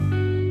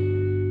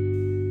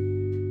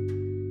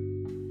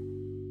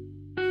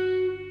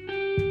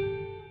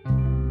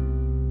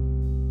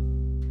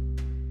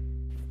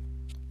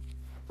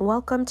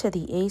Welcome to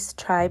the Ace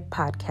Tribe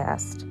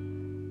Podcast,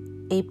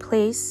 a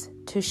place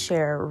to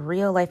share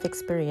real-life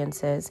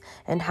experiences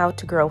and how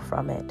to grow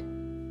from it.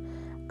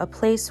 A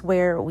place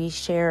where we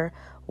share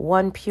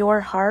one pure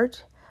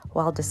heart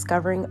while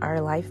discovering our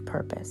life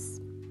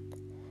purpose.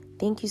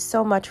 Thank you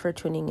so much for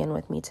tuning in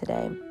with me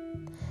today.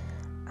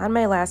 On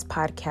my last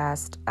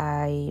podcast,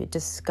 I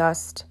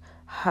discussed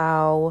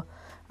how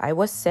I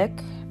was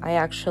sick. I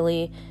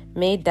actually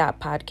made that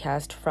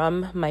podcast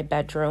from my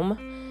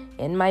bedroom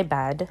in my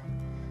bed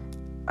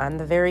on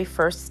the very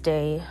first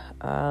day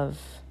of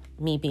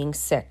me being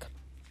sick.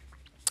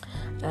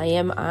 I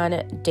am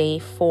on day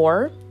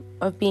 4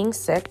 of being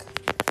sick,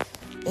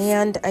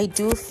 and I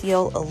do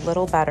feel a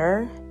little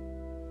better.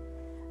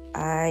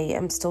 I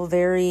am still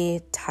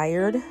very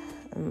tired.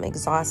 I'm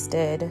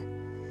exhausted.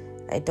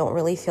 I don't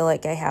really feel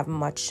like I have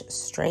much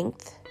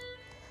strength.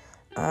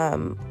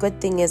 Good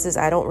thing is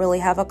I don't really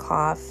have a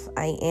cough.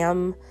 I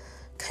am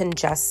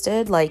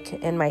congested, like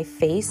in my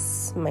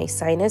face, my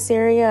sinus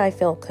area, I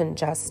feel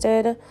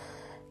congested.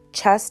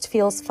 Chest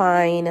feels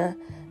fine.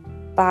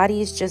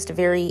 Body's just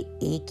very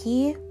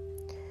achy.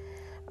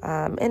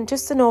 And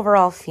just an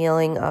overall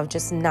feeling of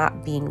just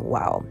not being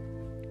well.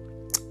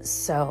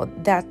 So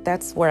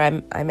that's where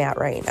I'm at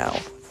right now.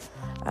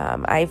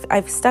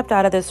 I've stepped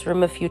out of this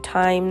room a few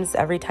times.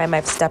 Every time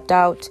I've stepped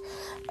out,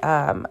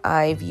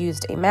 I've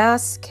used a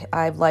mask.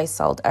 I've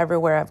Lysoled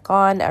everywhere I've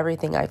gone,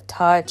 everything I've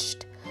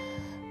touched.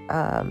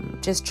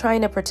 Just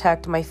trying to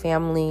protect my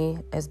family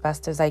as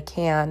best as I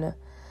can.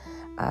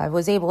 I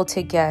was able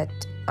to get,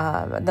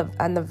 I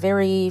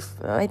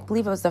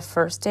believe it was the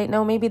first day,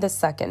 no, maybe the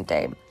second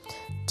day,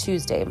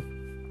 Tuesday,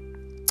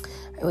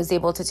 I was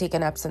able to take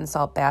an Epsom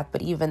salt bath,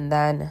 but even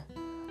then,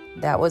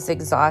 that was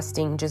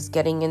exhausting. Just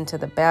getting into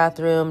the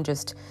bathroom,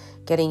 just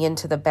getting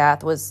into the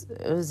bath was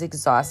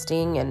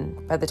exhausting,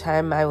 and by the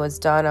time I was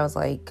done, I was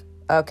like,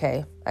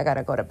 okay, I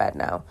gotta go to bed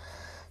now.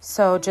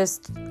 So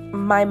just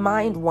my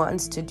mind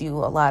wants to do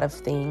a lot of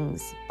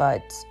things,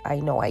 but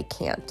I know I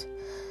can't.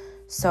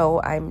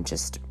 So I'm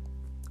just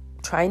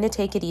trying to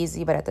take it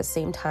easy, but at the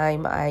same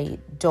time, I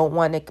don't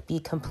want to be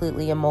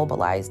completely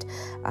immobilized.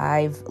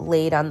 I've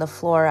laid on the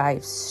floor,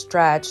 I've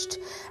stretched,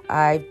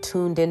 I've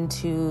tuned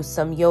into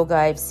some yoga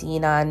I've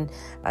seen on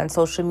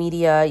social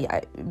media.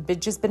 I've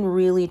just been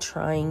really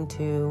trying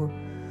to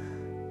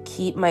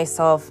keep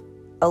myself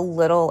a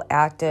little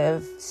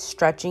active,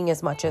 stretching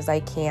as much as I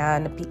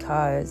can,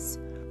 because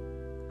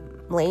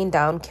laying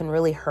down can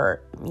really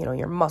hurt. You know,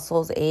 your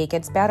muscles ache.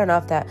 It's bad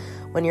enough that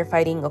when you're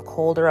fighting a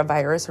cold or a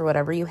virus or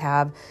whatever you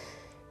have,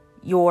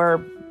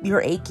 you're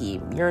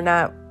achy. You're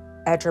not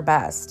at your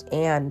best.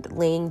 And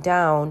laying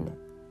down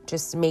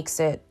just makes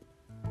it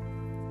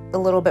a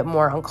little bit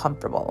more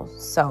uncomfortable.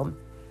 So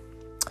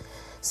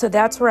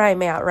that's where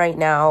I'm at right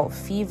now.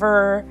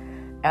 Fever.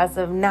 As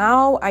of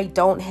now, I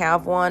don't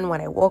have one.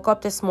 When I woke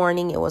up this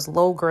morning, it was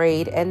low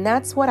grade, and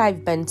that's what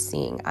I've been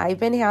seeing. I've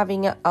been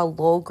having a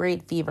low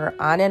grade fever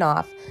on and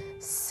off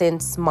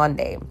since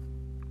Monday.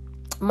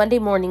 Monday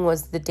morning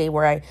was the day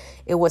where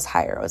it was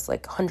higher. It was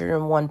like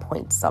 101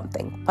 point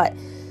something, but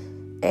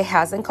it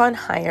hasn't gone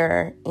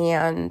higher,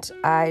 and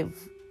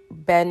I've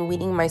been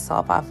weaning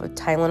myself off of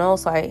Tylenol,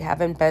 so I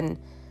haven't been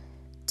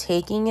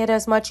taking it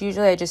as much.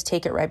 Usually I just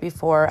take it right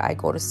before I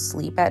go to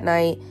sleep at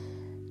night,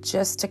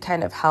 just to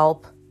kind of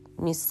help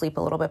me sleep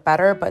a little bit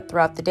better. But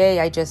throughout the day,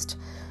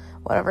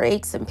 whatever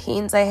aches and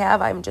pains I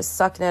have, I'm just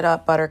sucking it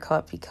up,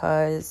 buttercup,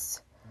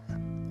 because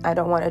I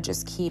don't want to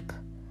just keep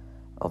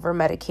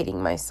over-medicating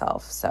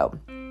myself. So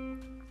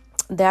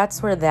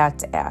that's where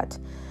that's at.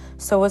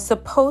 So I was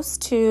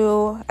supposed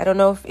to, I don't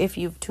know if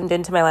you've tuned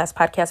into my last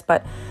podcast,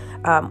 but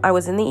I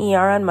was in the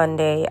ER on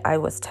Monday. I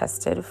was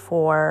tested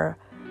for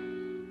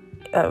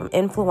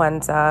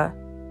influenza,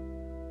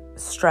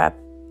 strep,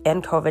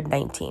 and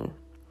COVID-19.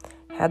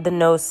 Had the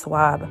nose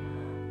swab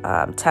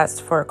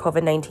test for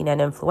COVID-19 and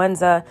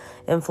influenza.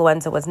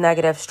 Influenza was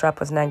negative, strep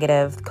was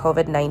negative.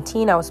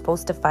 COVID-19, I was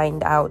supposed to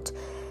find out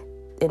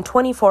in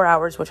 24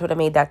 hours, which would have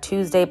made that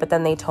Tuesday, but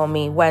then they told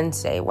me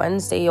Wednesday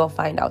you'll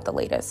find out the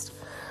latest.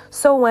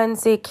 So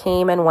Wednesday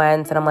came and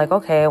went, and I'm like,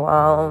 okay,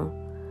 well,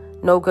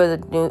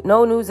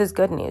 no news is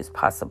good news,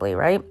 possibly,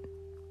 right?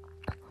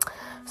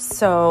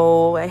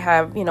 So I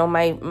have,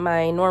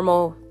 my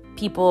normal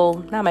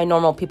people, not my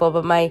normal people,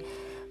 but my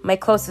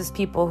closest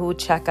people who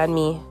check on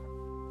me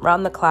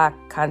round the clock,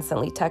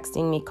 constantly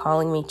texting me,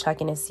 calling me,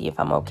 checking to see if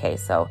I'm okay.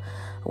 So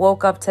I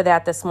woke up to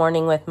that this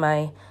morning with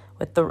I'm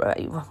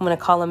going to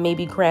call them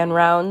maybe grand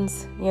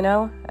rounds,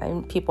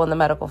 and people in the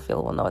medical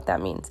field will know what that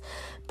means.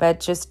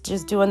 But just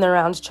doing the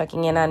rounds,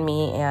 checking in on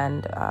me.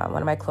 And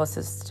one of my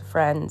closest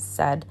friends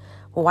said,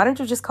 well, why don't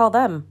you just call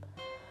them?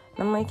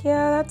 And I'm like,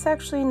 yeah, that's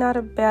actually not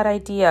a bad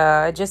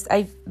idea.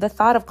 The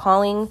thought of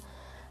calling,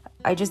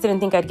 I just didn't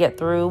think I'd get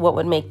through.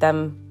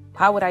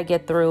 How would I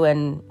get through,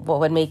 and what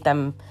would make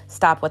them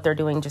stop what they're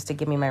doing just to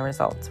give me my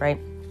results, right?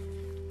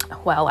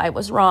 Well, I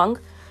was wrong.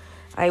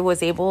 I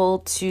was able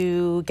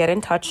to get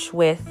in touch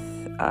with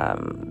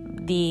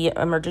the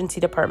emergency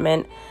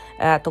department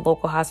at the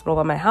local hospital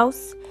by my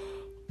house,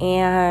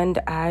 And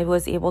I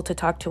was able to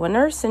talk to a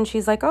nurse, and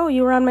she's like, oh,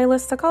 you were on my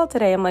list to call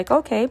today. I'm like,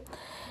 okay.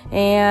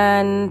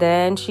 And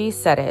then she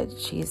said it.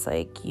 She's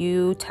like,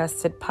 you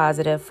tested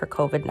positive for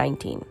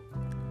COVID-19.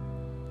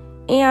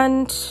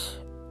 And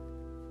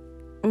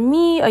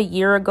me a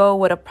year ago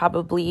would have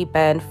probably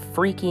been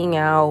freaking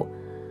out,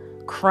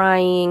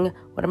 crying.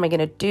 What am I going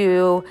to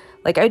do?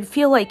 Like, I'd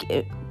feel like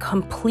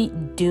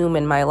complete doom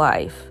in my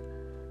life.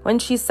 When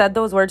she said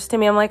those words to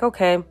me, I'm like,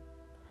 okay.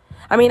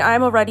 I mean,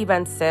 I've already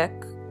been sick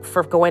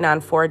for going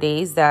on 4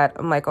 days that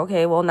I'm like,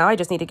 okay, well, now I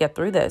just need to get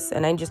through this,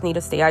 and I just need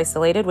to stay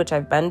isolated, which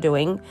I've been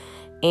doing,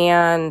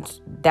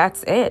 and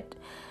that's it.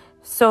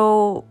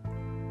 So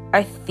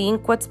I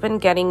think what's been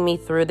getting me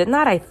through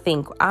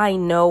I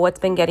know what's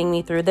been getting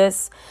me through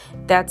this.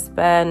 That's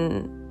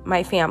been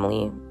my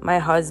family, my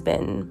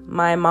husband,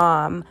 my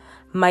mom,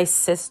 my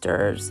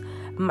sisters,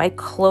 my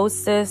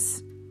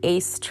closest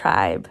ACE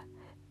tribe.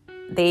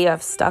 They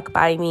have stuck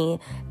by me.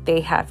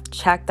 They have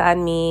checked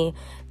on me.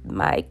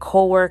 My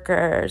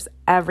coworkers,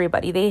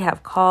 everybody, they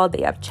have called,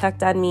 they have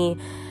checked on me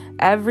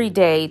every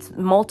day,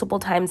 multiple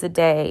times a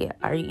day.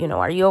 Are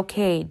you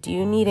okay? Do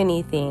you need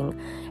anything?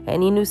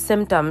 Any new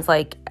symptoms?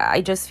 Like, I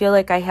just feel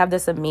like I have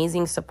this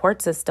amazing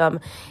support system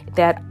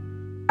that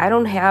I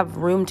don't have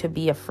room to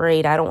be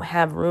afraid. I don't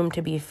have room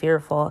to be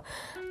fearful.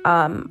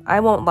 I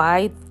won't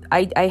lie.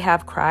 I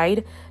have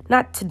cried,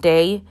 not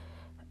today.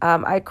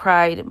 I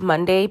cried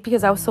Monday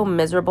because I was so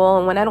miserable.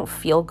 And when I don't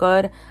feel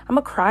good, I'm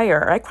a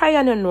crier. I cry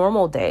on a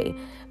normal day.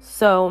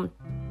 So,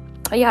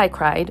 yeah, I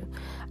cried.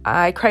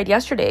 I cried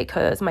yesterday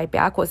because my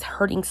back was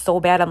hurting so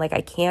bad. I'm like,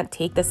 I can't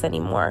take this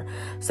anymore.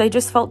 So I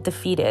just felt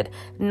defeated,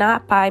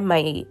 not by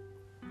my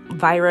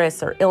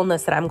virus or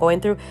illness that I'm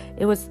going through.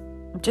 It was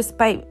just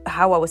by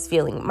how I was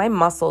feeling. My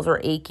muscles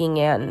were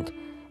aching. And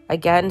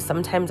again,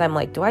 sometimes I'm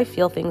like, do I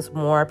feel things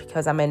more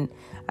because I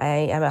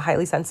am a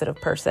highly sensitive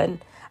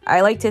person?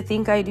 I like to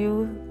think I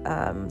do.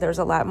 There's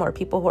a lot more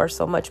people who are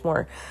so much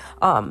more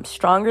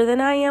stronger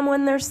than I am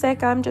when they're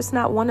sick. I'm just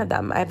not one of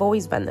them. I've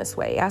always been this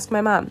way. Ask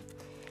my mom.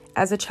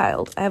 As a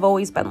child, I've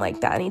always been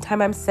like that.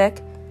 Anytime I'm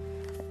sick,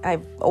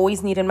 I've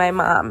always needed my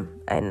mom.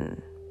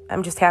 And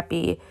I'm just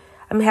happy.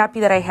 I'm happy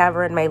that I have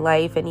her in my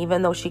life. And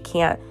even though she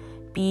can't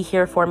be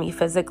here for me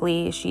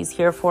physically, she's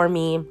here for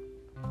me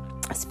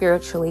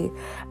spiritually,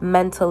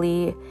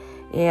 mentally.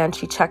 And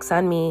she checks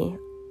on me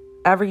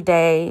every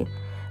day.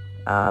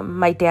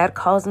 My dad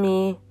calls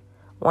me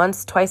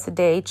once, twice a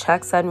day,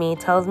 checks on me,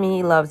 tells me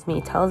he loves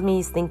me, tells me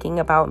he's thinking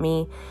about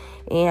me.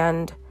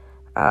 And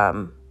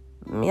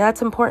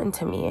that's important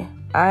to me.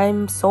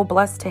 I'm so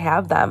blessed to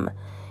have them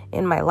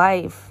in my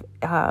life.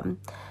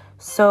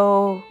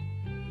 So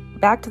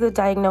back to the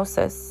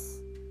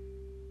diagnosis.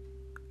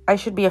 I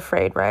should be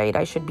afraid, right?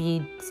 I should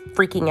be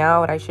freaking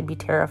out. I should be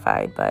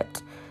terrified.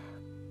 But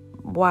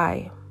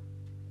why?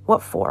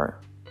 What for?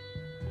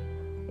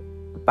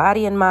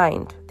 Body and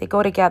mind, they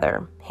go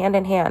together, hand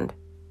in hand.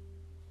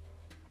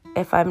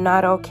 If I'm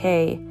not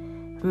okay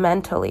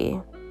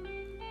mentally,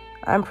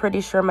 I'm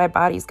pretty sure my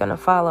body's going to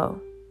follow.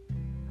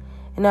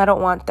 And I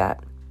don't want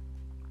that.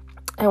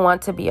 I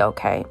want to be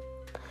okay.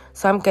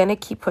 So I'm going to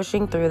keep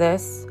pushing through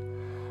this.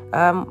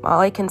 All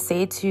I can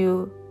say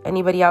to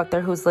anybody out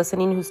there who's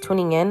listening, who's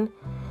tuning in,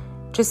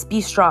 just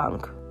be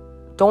strong.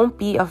 Don't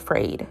be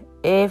afraid.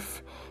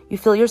 If you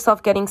feel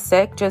yourself getting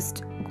sick,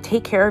 just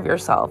take care of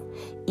yourself.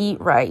 Eat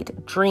right,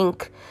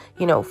 drink,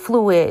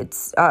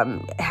 fluids,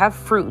 have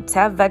fruits,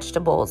 have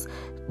vegetables,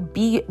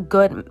 be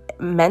good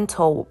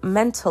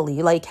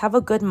mentally, like have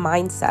a good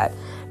mindset.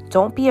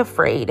 Don't be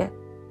afraid,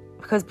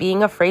 because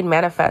being afraid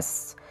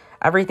manifests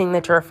everything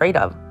that you're afraid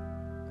of.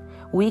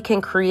 We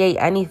can create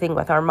anything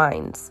with our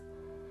minds.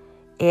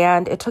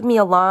 And it took me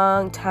a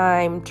long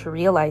time to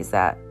realize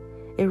that.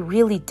 It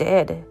really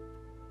did.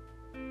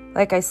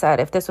 Like I said,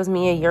 if this was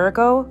me a year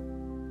ago,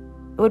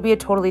 it would be a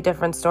totally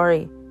different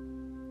story.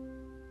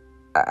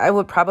 I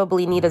would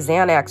probably need a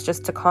Xanax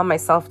just to calm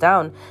myself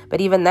down. But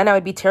even then, I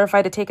would be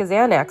terrified to take a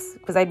Xanax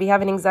because I'd be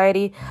having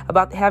anxiety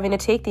about having to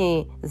take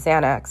the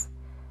Xanax.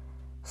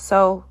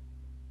 So,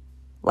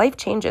 life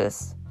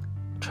changes.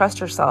 Trust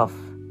yourself.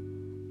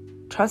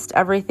 Trust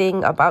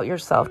everything about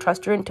yourself.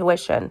 Trust your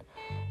intuition.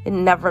 It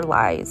never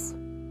lies.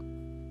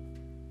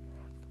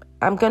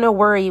 I'm going to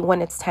worry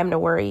when it's time to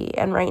worry.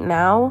 And right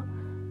now,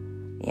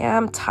 yeah,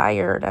 I'm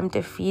tired. I'm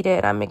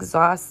defeated. I'm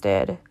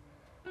exhausted.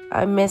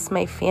 I miss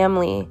my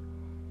family.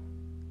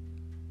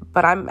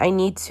 But I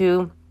need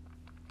to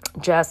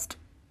just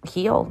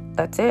heal.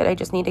 That's it. I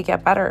just need to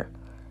get better.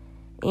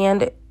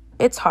 And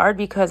it's hard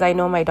because I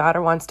know my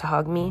daughter wants to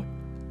hug me.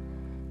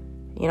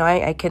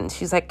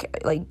 She's like,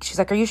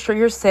 are you sure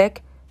you're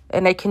sick?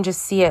 And I can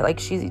just see it. Like,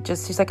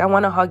 she's like, I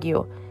want to hug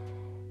you.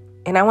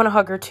 And I want to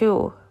hug her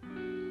too.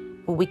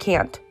 But we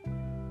can't.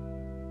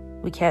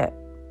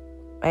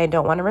 I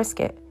don't want to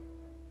risk it.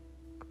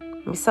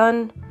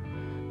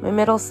 My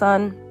middle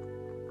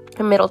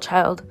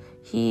child,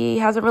 he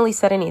hasn't really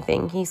said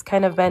anything. He's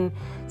kind of been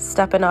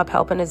stepping up,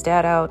 helping his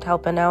dad out,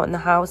 helping out in the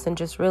house, and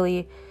just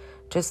helping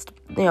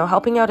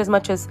out as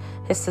much as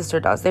his sister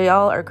does. They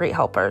all are great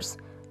helpers.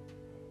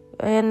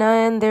 And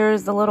then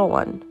there's the little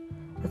one,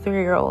 the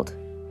 3-year-old.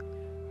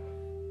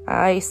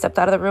 I stepped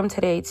out of the room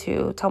today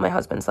to tell my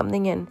husband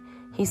something, and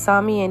he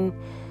saw me, and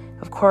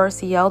of course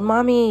he yelled,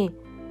 "Mommy,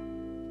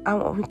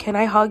 can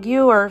I hug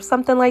you?" or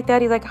something like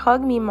that. He's like,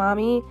 "Hug me,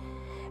 Mommy."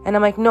 And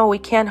I'm like, "No, we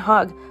can't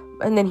hug."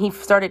 And then he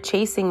started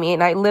chasing me,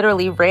 and I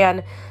literally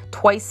ran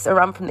twice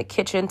around from the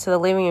kitchen to the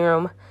living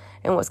room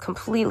and was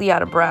completely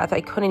out of breath.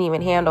 I couldn't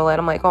even handle it.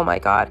 I'm like, oh my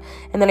God.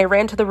 And then I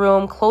ran to the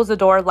room, closed the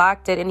door,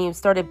 locked it, and he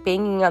started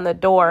banging on the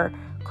door,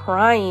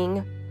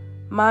 crying,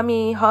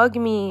 "Mommy, hug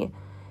me."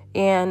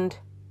 And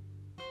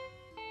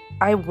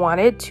I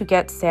wanted to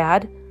get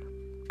sad,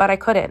 but I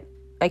couldn't.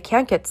 I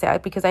can't get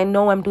sad because I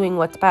know I'm doing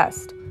what's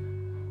best.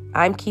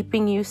 I'm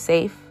keeping you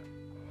safe.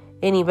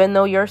 And even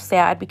though you're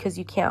sad because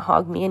you can't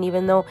hug me, and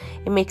even though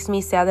it makes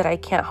me sad that I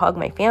can't hug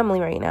my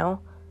family right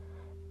now,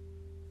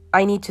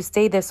 I need to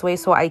stay this way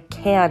so I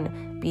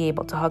can be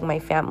able to hug my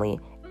family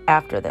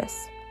after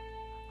this.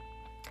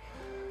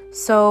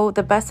 So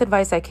the best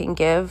advice I can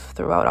give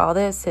throughout all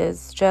this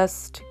is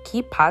just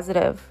keep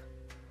positive.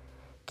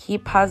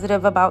 Keep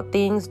positive about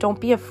things. Don't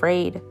be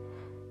afraid.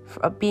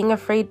 Being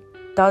afraid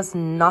does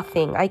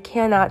nothing. I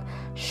cannot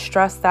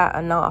stress that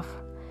enough.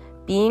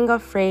 Being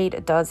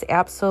afraid does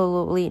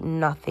absolutely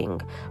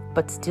nothing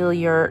but steal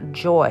your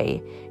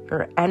joy,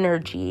 your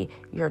energy,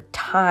 your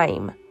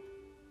time.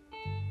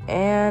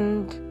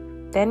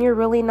 And then you're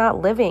really not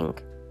living.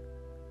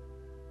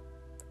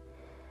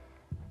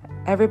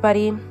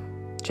 Everybody,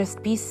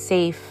 just be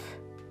safe.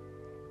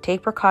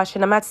 Take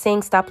precaution. I'm not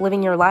saying stop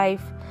living your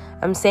life.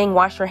 I'm saying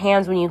wash your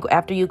hands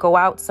after you go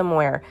out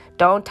somewhere.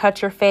 Don't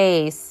touch your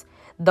face.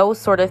 Those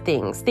sort of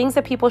things. Things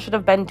that people should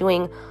have been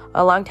doing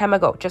a long time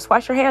ago. Just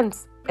wash your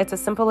hands. It's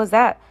as simple as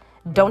that.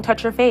 Don't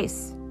touch your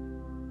face.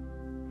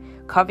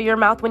 Cover your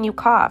mouth when you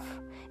cough.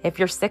 If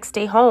you're sick,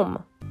 stay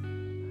home.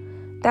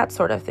 That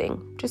sort of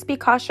thing. Just be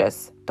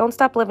cautious. Don't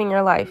stop living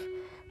your life,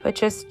 but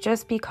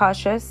just be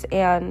cautious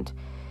and,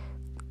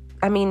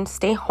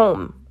 stay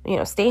home.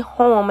 Stay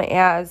home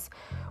as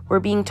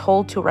we're being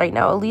told to right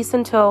now, at least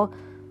until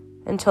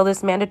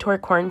this mandatory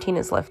quarantine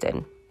is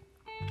lifted.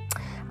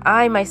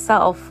 I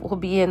myself will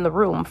be in the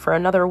room for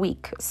another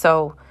week,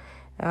 so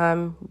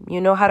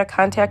you know how to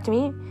contact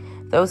me.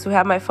 Those who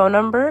have my phone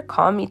number,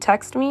 call me,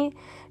 text me.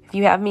 If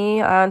you have me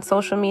on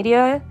social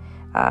media,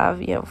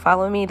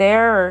 follow me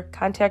there or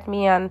contact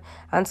me on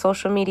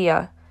social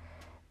media.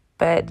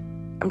 But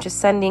I'm just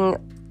sending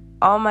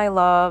all my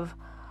love,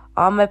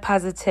 all my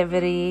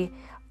positivity,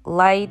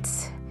 light,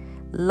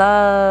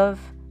 love,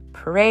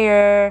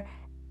 prayer,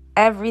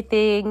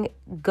 everything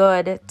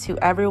good to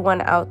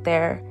everyone out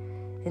there.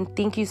 And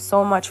thank you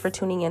so much for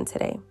tuning in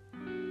today.